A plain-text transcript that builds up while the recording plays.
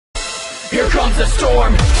Here comes the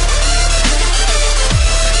storm.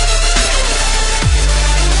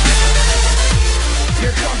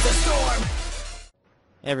 Here comes the storm.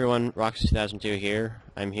 Hey everyone, Roxy2002 here.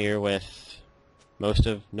 I'm here with most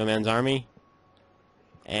of No Man's Army,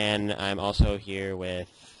 and I'm also here with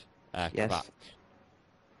Yes.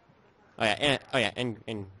 Karbach.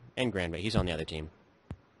 And Granby. He's on the other team.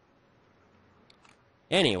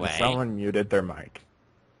 Anyway, Someone muted their mic.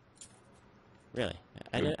 really,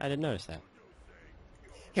 I didn't notice that.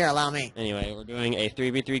 Here, allow me. Anyway, we're doing a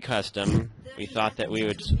 3v3 custom. We thought that we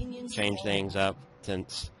would change things up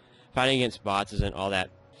since fighting against bots isn't all that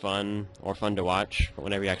fun or fun to watch, but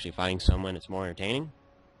whenever you're actually fighting someone, it's more entertaining.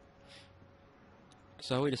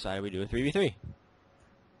 So we decided we'd do a 3v3.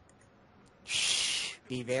 Shh.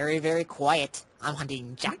 Be very, very quiet. I'm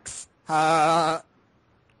hunting Jax. Uh.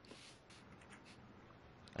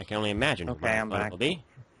 I can only imagine Okay, what I'm it back. will be.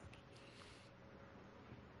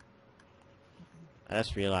 I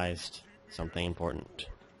just realized something important.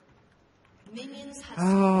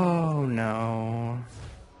 Oh no.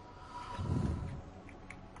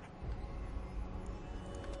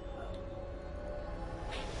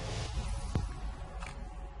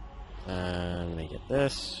 Let me get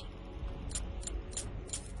this.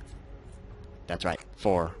 That's right,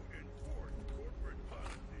 4.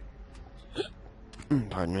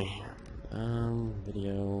 Pardon me.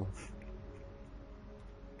 Video.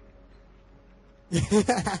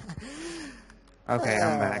 Okay,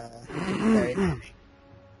 I'm back.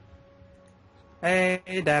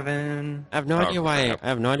 Hey, Devin. I have no idea why. I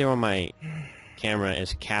have no idea why my camera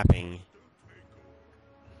is capping,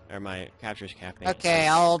 or my capture's capping. Okay,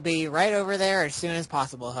 I'll be right over there as soon as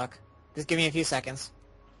possible, Hook. Just give me a few seconds.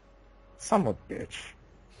 Son of a bitch.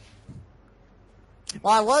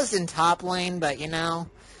 Well, I was in top lane, but you know,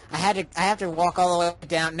 I have to walk all the way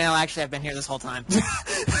down. No, actually, I've been here this whole time.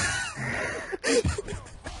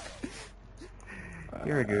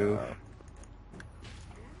 You're a goof.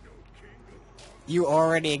 You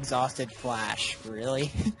already exhausted Flash,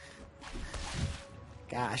 really?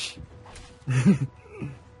 Gosh.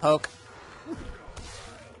 Poke.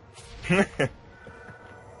 Get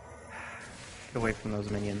away from those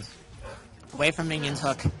minions. Away from minions,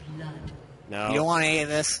 Hook. No, You don't want any of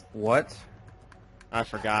this. What? I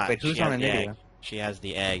forgot. Wait, who's She has on the Nvidia? egg. She has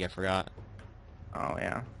the egg. I forgot. Oh,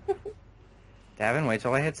 yeah. Devin, wait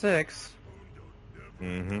till I hit 6.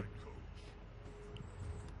 Mm-hmm.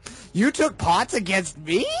 You took pots against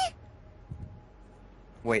me?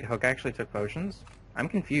 Wait, Hook actually took potions? I'm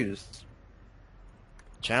confused.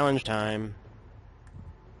 Challenge time.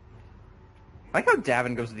 I like how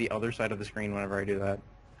Davin goes to the other side of the screen whenever I do that.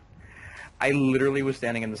 I literally was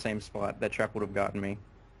standing in the same spot. That trap would have gotten me.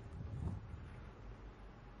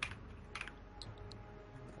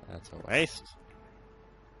 That's a waste.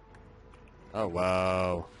 Oh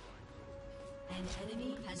whoa. An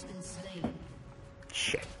enemy has been slain.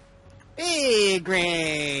 Shit. Hey,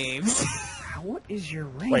 Graves. What is your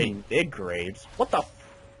range? Wait, big graves? What the f...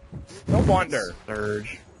 No wonder.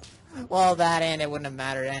 Surge. Well, that and it wouldn't have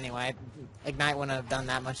mattered anyway. Ignite wouldn't have done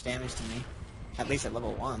that much damage to me. At least at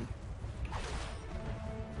level 1.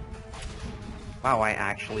 Wow, I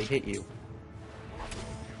actually hit you.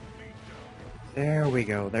 There we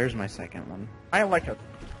go. There's my second one. I like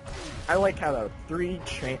how the 3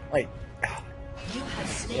 chain... Like... You have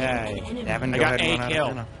slain Yeah, an enemy. Davin, I go got ahead and a run out kill.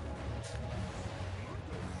 of mana.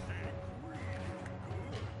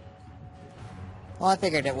 Well, I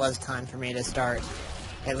figured it was time for me to start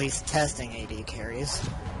at least testing AD carries.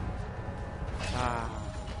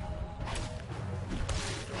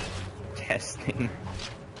 Testing.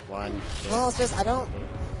 1. Well, it's just,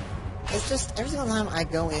 it's just, every single time I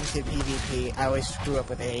go into PvP, I always screw up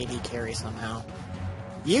with an AD carry somehow.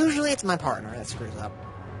 Usually it's my partner that screws up.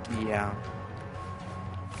 Yeah.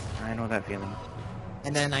 I know that feeling.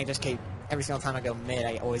 And then I just keep, every single time I go mid,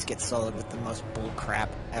 I always get soloed with the most bull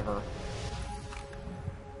crap ever.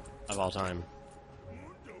 Of all time.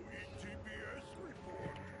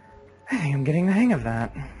 I think I'm getting the hang of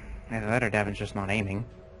that. Either that or Davin's just not aiming.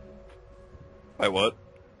 Wait, what?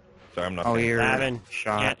 Sorry, I'm not... Oh, you're Davin,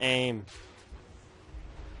 shot. can't aim.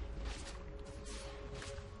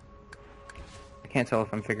 I can't tell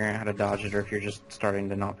if I'm figuring out how to dodge it or if you're just starting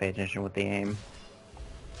to not pay attention with the aim.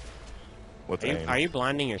 What's Are you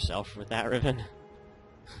blinding yourself with that, Riven?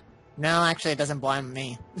 No, actually it doesn't blind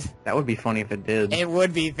me. That would be funny if it did. It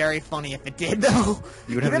would be very funny if it did, though.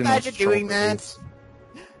 You would Can have you the imagine most doing troll that? face.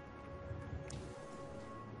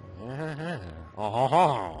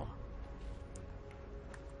 Oh.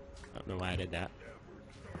 I don't know why I did that.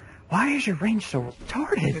 Why is your range so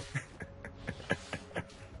retarded?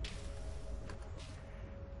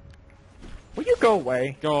 Will you go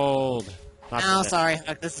away? Gold. Lots Oh, of it. sorry.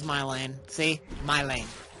 This is my lane. See? My lane.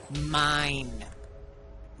 Mine.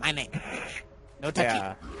 My lane. No touchy.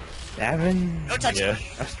 Yeah. Davin. No touchy. Yeah.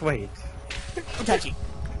 Just wait. No touchy.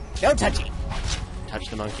 No touchy. Touch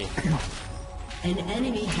the monkey. An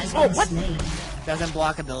enemy has Oh, been what? slain. Doesn't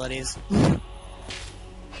block abilities.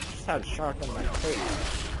 Just had a shark in my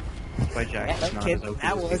face. That's why Jack is That not kid, as OP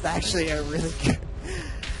that as was people actually a really good...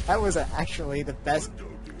 That was actually the best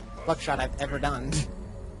buckshot I've ever done. think.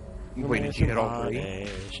 Wait, did you hit all three?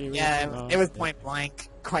 Yeah, it was point blank.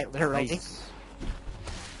 Quite literally. Nice.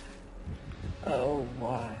 Oh,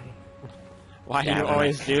 why? Why do you Yeah,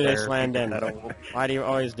 always that's do this, fair. Landon? That'll- Why do you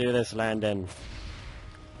always do this, Landon?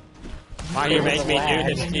 Why do you make me do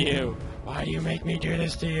this to you? Why do you make me do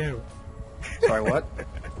this to you? Sorry, what?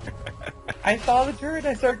 I saw the turret,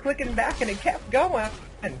 I started clicking back, and it kept going.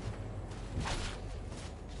 I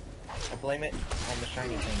blame it on the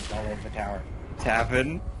shiny things all over the tower.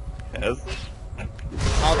 Tavin. Yes.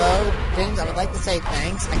 Although, James, I would like to say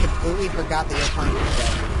thanks. I completely forgot that you're playing Mundo.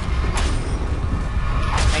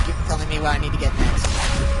 Thank you for telling me what I need to get next.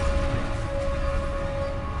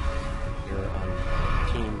 You're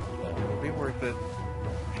on team. It'll be worth it.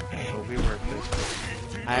 It'll be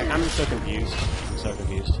worth it. I'm so confused. I'm so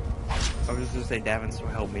confused. I was just gonna say, Davin, so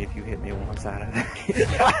help me if you hit me once out of that.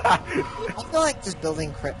 I feel like just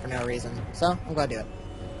building crit for no reason, so I'm gonna do it.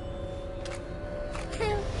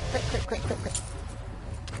 Crit.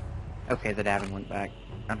 Okay, the Davin went back.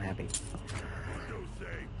 I'm happy.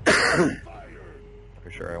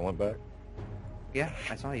 For sure, I went back. Yeah,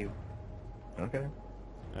 I saw you. Okay.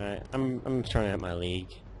 Alright, I'm turning up my league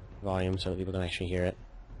volume so that people can actually hear it.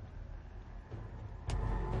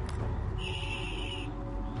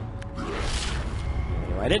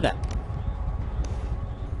 I did that.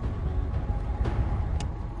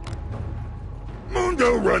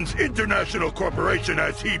 Mundo runs International Corporation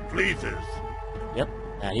as he pleases. Yep,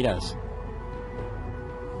 that he does.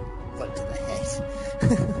 Foot to the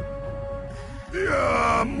head.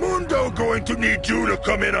 Mundo going to need you to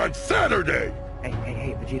come in on Saturday.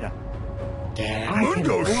 Hey, Vegeta. Damn.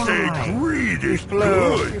 Mundo can say fly. greed is You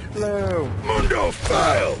good. flew. Mundo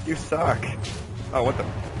file. You suck. Oh, what the?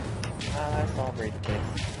 I saw great kiss.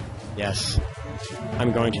 Yes.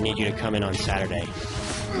 I'm going to need you to come in on Saturday.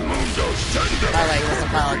 Mundo send By the way, he was a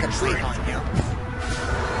pile of good sleep on you.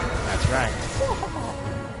 That's right.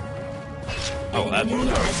 Oh, that's Enemy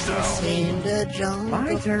has been slain. In the jungle,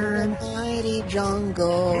 My turn. the mighty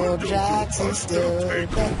jungle, Jackson stood there.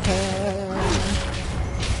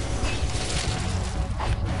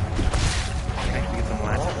 Actually, get some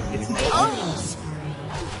last.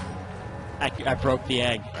 I broke the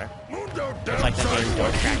egg. Mundo It's like the game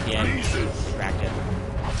Don't Crack the Egg. pleases. Cracked it.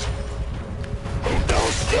 Mundo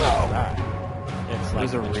stop. It's It like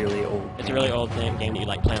was a really old. it's a really old game that you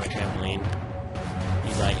like play on a trampoline.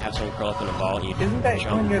 You like have someone curl up in a ball. You Isn't that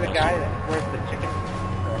jump. when you're the guy that wears the chicken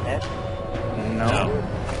for a head? No.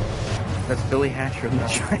 That's Billy Hatcher, the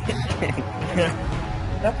Giant King.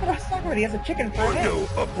 That's what I was talking about. He has a chicken for a head. Mundo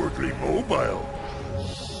upwardly mobile.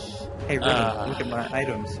 Hey, Riven, look at my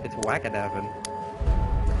items. It's Wackadavin.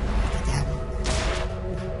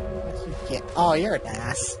 Yeah. Oh, you're an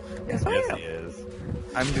ass. Yes, I am. he is.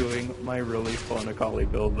 I'm doing my really fun Akali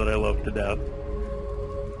build that I love to death.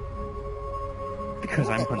 Because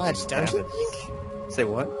I'm A bit much, punching don't you rabbits. think? Say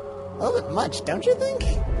what? A little bit much, don't you think?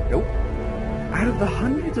 Nope. Out of the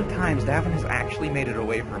hundreds of times Davin has actually made it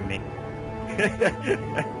away from me.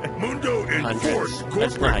 Mundo Hundreds. enforce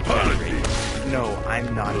That's corporate not policy. No,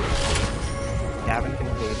 I'm not even kidding. Davin can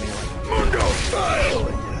invade me like Mundo file.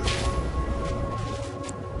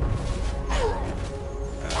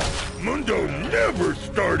 Mundo never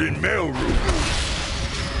start in mailroom.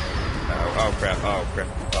 Oh crap, oh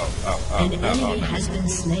crap, An enemy has been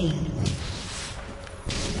slain.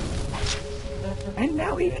 and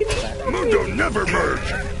now he can Mundo never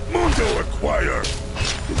merge. Mundo acquire.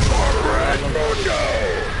 Corporate Mundo.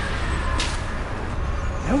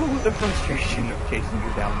 know the frustration of chasing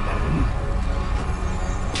you down, Davin.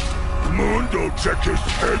 Mundo check his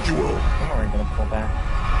schedule. I'm already gonna pull back.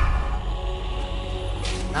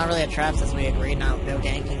 Not really a trap since we agreed no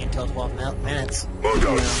ganking until 12 minutes.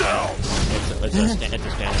 Mundo south. It's a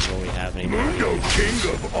standard rule we have anymore. Mundo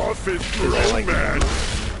king of office for I old like man.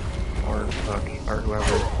 Or Hook, or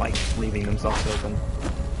whoever likes leaving themselves open.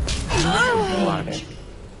 Rampage.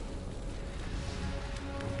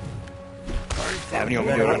 Davin, you want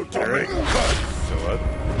me to do it on the To turret? make cuts. So what? You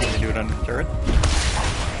want me to do it on the turret?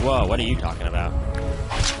 Whoa, what are you talking about?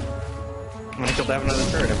 I'm gonna kill Davin on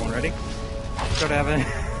the turret. Everyone ready? Go, Davin.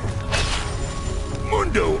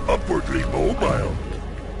 Mundo upwardly mobile.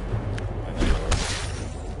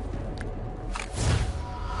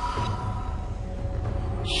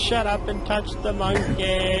 shut up and touch the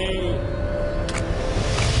monkey!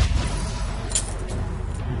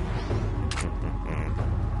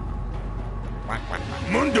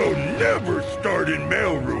 Mundo never starred in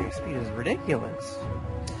mailroom. Speed is ridiculous.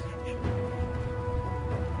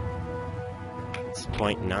 It's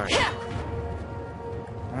 0.9.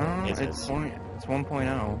 Is it? It's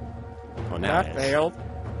 1.0. Well, now it is. failed.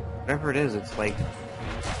 Whatever it is, it's like...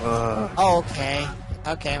 Oh, okay.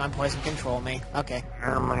 Okay, my poison control me. Okay.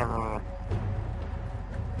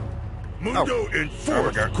 Mundo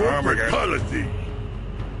enforced corporate policy.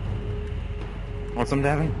 Want some,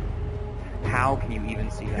 Devin? How can you even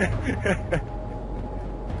see that?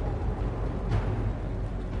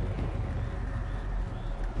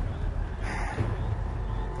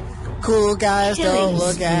 Cool guys don't Killing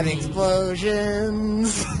look at spree.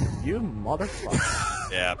 explosions. You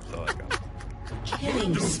motherfucker. Yeah, so I go.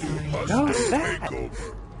 Killing spree. No, that.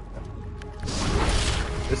 Takeover.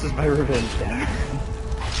 This is my revenge, Dad.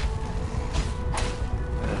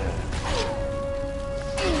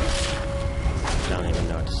 Don't even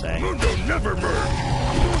know what to say. Mundo never merged.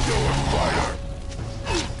 Mundo acquire.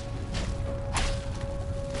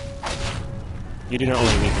 You do not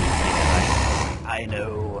only meet me, right? I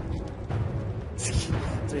know. That's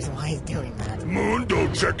the reason why he's doing that.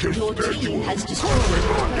 Mundo check his Your team schedule. has destroyed a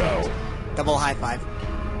turret. Now. Double high five.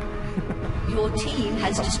 Your team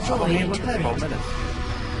has Oh, destroyed hey, a look, 12 turret. minutes.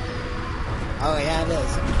 Oh yeah, it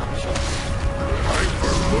is. I'm sure. Time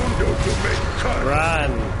for Mundo to make cuts.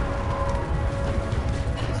 Run!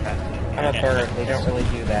 On a turret, they don't really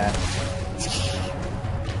do that.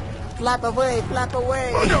 Flap away, flap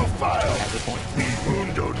away. Mundo file.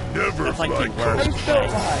 Mundo never That's like fly the worst. I'm still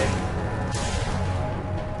alive.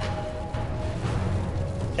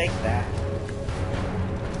 Take that.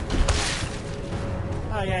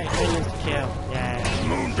 Oh yeah, he wins to kill. Yeah.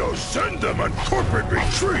 Mundo send them on corporate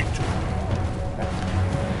retreat.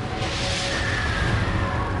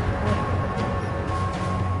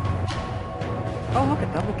 Oh, look, a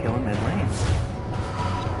double kill in mid lane.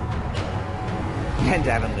 And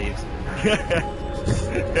Davin leaves.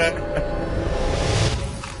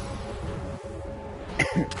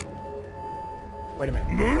 Wait a minute.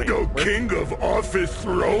 Mundo king of office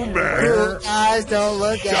throwman. Cool guys don't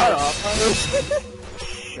look at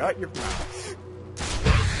Shut your mouth.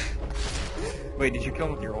 Wait, did you kill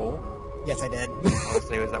him with your ult? Yes, I did.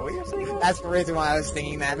 Honestly, was that what you're saying? That's the reason why I was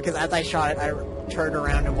thinking that, because as I shot it, I turned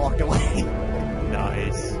around and walked away.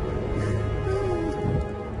 Nice.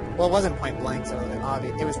 Well, it wasn't point blank, so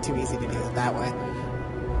it was too easy to do it that way.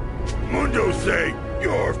 Mundo say,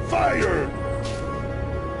 you're fired.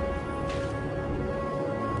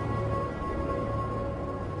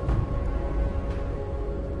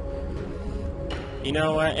 You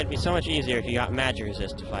know what? It'd be so much easier if you got magic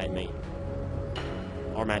resist to fight me.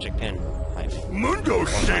 Or magic pin to fight me. Mundo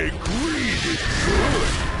say greed is good.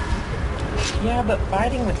 Yeah, but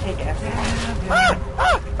fighting would take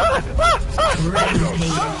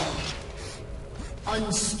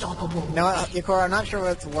Unstoppable. No, Yakora, I'm not sure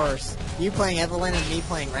what's worse. You playing Evelyn and me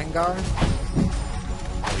playing Rengar?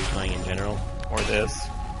 Are you playing in general? Or this.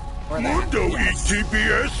 Or that? Mundo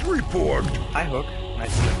ETBS report. Hi, Hook.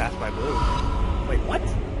 Nice to pass by blue. Wait, what?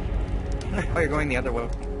 Oh, you're going the other way.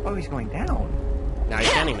 Oh, he's going down. Now he's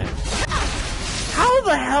standing there. How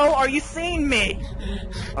the hell are you seeing me?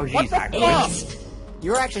 Oh, jeez. the actually. Aced.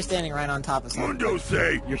 You were actually standing right on top of something. Mundo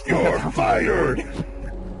say, You're still you're down. fired.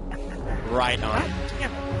 Right on.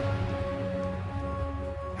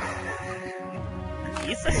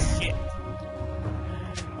 Piece of shit.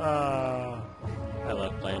 I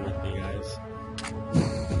love playing with you guys.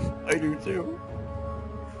 I do too.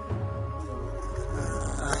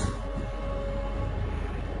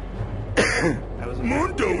 That was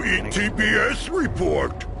Mundo ETBS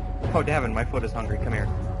report. Oh, Davin, my foot is hungry. Come here.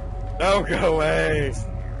 No, go away.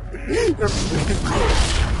 My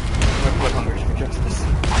foot hungers for justice.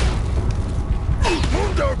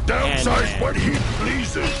 Mundo downsize And- what he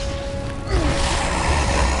pleases.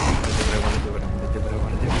 I want to do it. I'm gonna do what I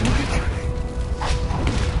want to do.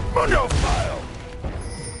 Mundo file.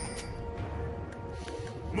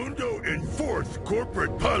 Mundo enforce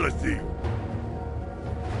corporate policy.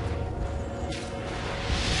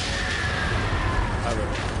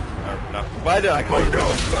 Why did I call you? Mundo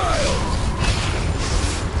file.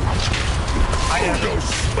 Mundo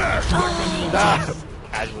smash like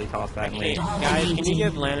Casually toss that and Hey, leave. guys, can you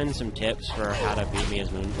give Lannon some tips for how to beat me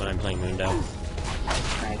as Moon when I'm playing Mundo?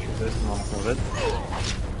 I this and off of it.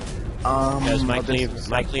 Because my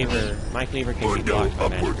Abyssal cleaver can be Mundo blocked by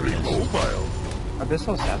magic upwardly resist. mobile.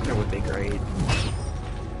 Abyssal Scepter would be great.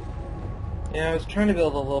 Yeah, I was trying to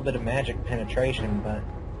build a little bit of magic penetration, but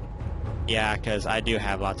Yeah, because I do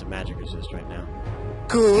have lots of magic resist right now.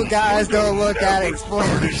 Cool guys don't look at Never start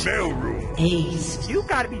in explosions. mailroom. Ace. You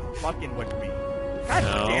gotta be fucking with me. God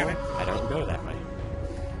No, damn it. I don't go that way.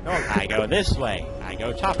 No, I go this way. I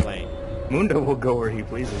go top lane. Mundo will go where he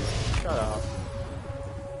pleases. Shut up.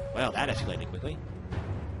 Well, that escalated quickly.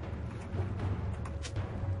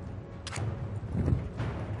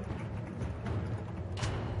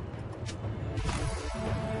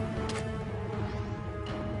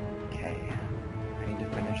 Okay. I need to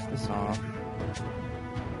finish this off.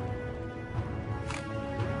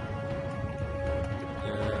 I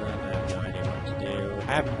have no idea what to do.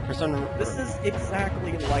 I have, for some This is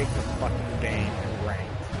exactly like the fucking game in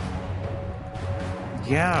ranked.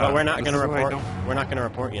 Yeah. but we're not this gonna is why I report. don't- We're not gonna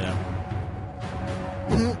report you though.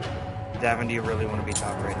 Davin, do you really want to be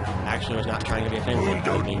top right now? Actually, was not trying to be offensive.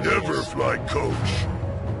 Mundo I mean, never fly coach.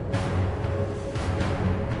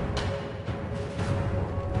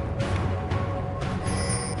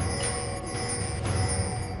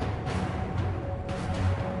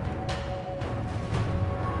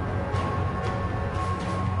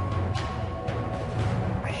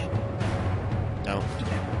 No.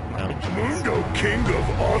 No. Mundo king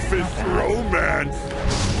of office romance.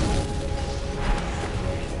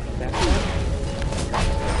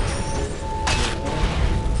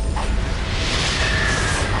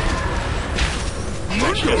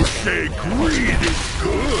 Mundo say greed is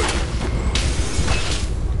good.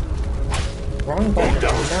 Wrong button.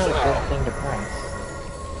 Now it's this thing to press.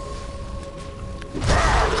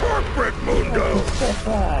 Corporate Mundo. Step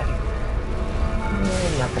back.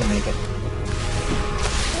 I'm not gonna make it.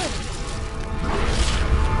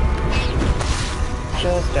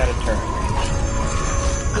 Just out of turn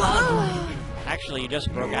range. Godlike. Actually, you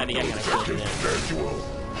just broke out of the connection. Schedule.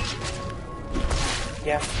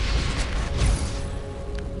 Yeah.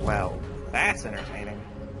 Well, that's entertaining.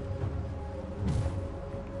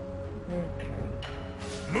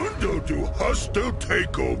 Mundo do hostile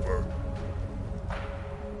takeover.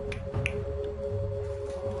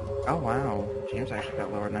 Oh wow, James actually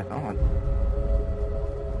got lower than I thought.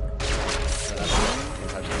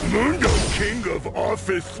 Mundo king of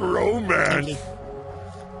office romance.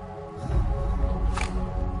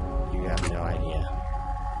 You have no idea.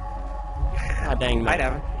 God dang, Hi,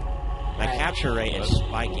 Davin. my capture rate is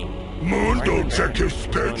spiking. Mundo check his It's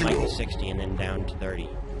going like schedule. to 60 and then down to 30.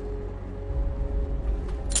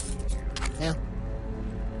 Yeah.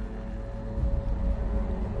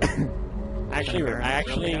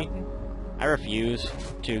 I refuse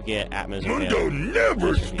to get Atmos Mundo available.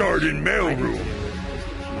 never start in mailroom.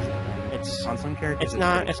 It's On some characters,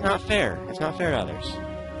 it's not fair. It's not fair to others.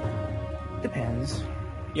 Depends.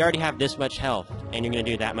 You already have this much health, and you're gonna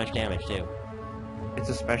do that much damage too. It's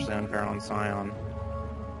especially unfair on Scion,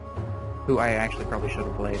 who I actually probably should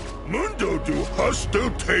have played. Mundo do hostile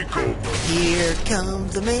takeover. Here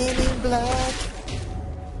comes the man in black.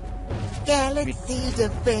 Galaxy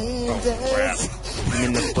Defenders. I'm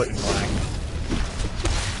in the foot black.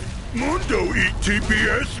 Mundo eat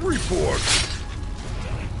TPS report.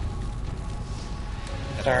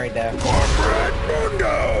 Sorry, Dev. Corporate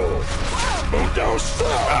Mundo. Mundo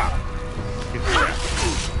stop.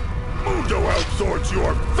 Mundo outsorts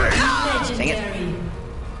your face. Legendary.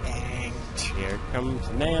 Dang. Here comes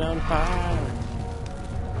the man on fire,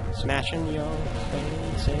 smashing your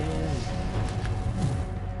face in.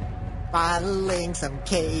 Bottling some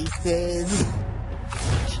cases.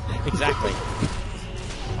 Exactly.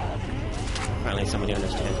 Finally, somebody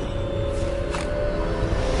understands me.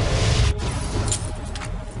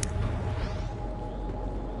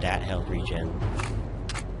 That health regen.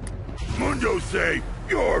 Mundo say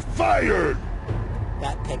you're fired.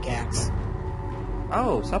 That pickaxe.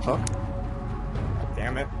 Oh, sup, Hook?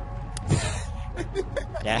 Damn it.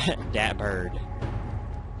 That bird.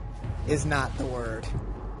 Is not the word.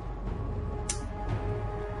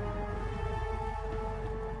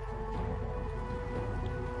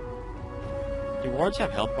 Do wards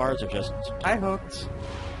have health bars or just? I hooked.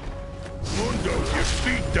 Mundo get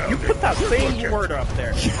feet down. You and put that good same bucket. word up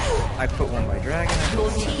there. I put one by Dragon. I Your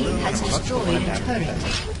put one by team Blue, has I put destroyed one a by turret.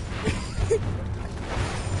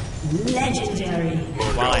 Legendary.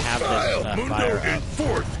 While I have Style. this Mundo fire up,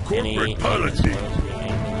 enforce any corporate policy.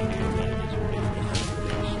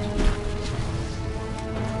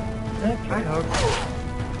 I hooked.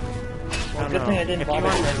 Well, good thing I didn't If bother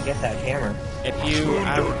you want- trying to get that hammer. If you,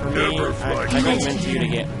 Mundo for me, never fly. I recommend you to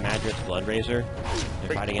get Madrid's Blood Razor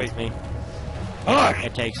to fight against me.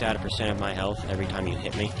 It takes out 1% of my health every time you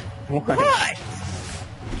hit me. What? You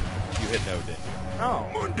hit no did. Oh.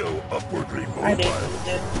 Mundo upwardly I did.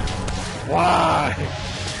 mobile. Why?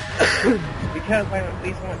 Because I at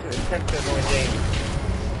least want to attempt to annoy James.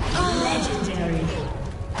 Legendary.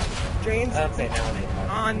 James, okay,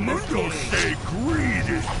 now on this Mundo team. say greed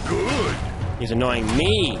is good. He's annoying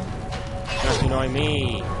me. He's annoying me.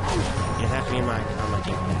 He doesn't have to be on my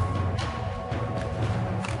team.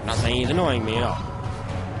 I'm not saying he's annoying me at all.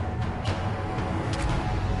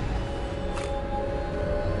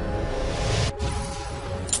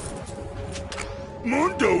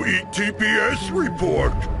 Mundo eat TPS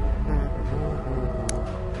report.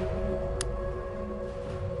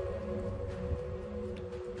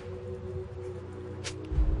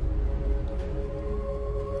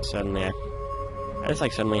 Suddenly, I just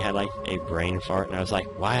like suddenly had like a brain fart, and I was like,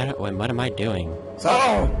 what am I doing?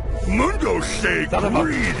 Oh, Mundo say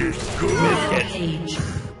greed is good. Rampage.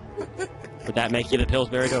 Would that make you the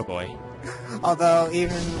Pillsbury Doughboy? Although,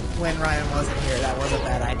 even when Ryan wasn't here, that was a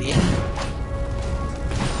bad idea.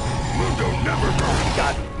 Mundo never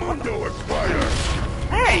got Mundo acquire.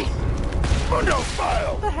 Hey! Mundo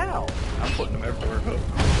file. What the hell? I'm putting them everywhere.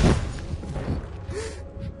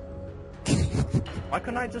 Why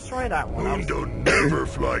couldn't I destroy that one? I was Mundo never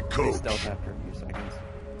fly coach. stealth after a few seconds.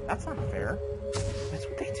 That's not fair. That's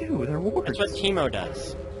what they do. They're wards. That's what Teemo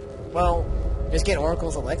does. Well, just get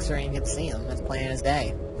Oracle's Elixir and you get to see him. That's plain as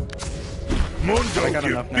day. Mundo got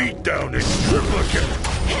enough get now. beat down in triplicate.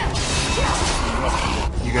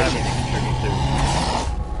 You guys need to contribute too.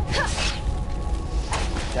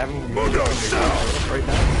 Davin, Mundo south. right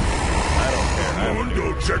now? I don't care. Mundo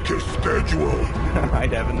check his schedule. Hi,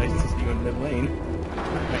 Davin. Nice to see you in mid lane.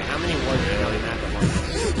 Wait, how many wards do you really have at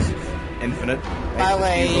once? Infinite. By the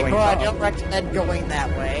way, Nice to see you going bro, I top. don't recommend going that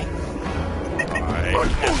way. But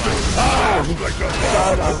Mundo sounds like a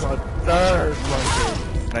Third.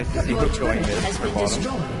 Nice to see Your who's going turret mid has or been bottom.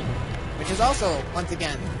 destroyed. Which is also, once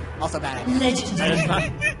again, also bad idea. I just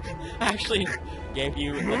Legendary. I actually gave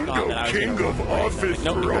you the thought Mundo that I was king gonna of run away. office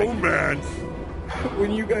Nope, you're right. romance.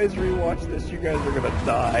 When you guys rewatch this, you guys are gonna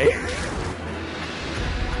die.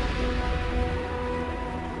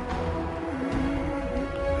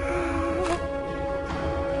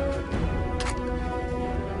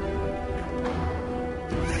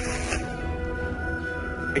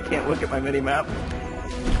 I can't look at my mini map.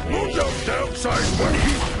 Mundo downside when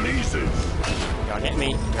he pleases. Don't hit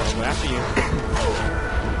me. I'll go after you.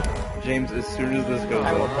 James, as soon as this goes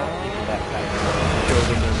I will up, not give you that guy. show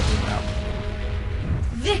them their mini map.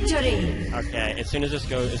 Victory. Okay, as soon as I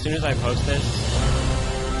post this,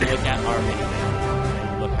 look at our mini map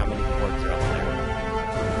and look how many ports are up there.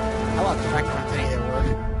 I lost track of how many there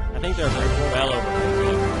were. I think there's like well over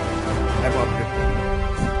 15. I bought 15.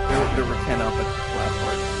 There were 10 up at the last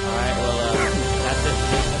part. Alright, well, that's it for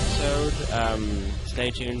this episode. Stay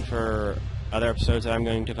tuned for other episodes that I'm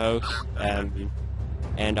going to post.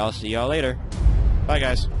 And I'll see y'all later. Bye,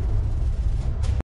 guys.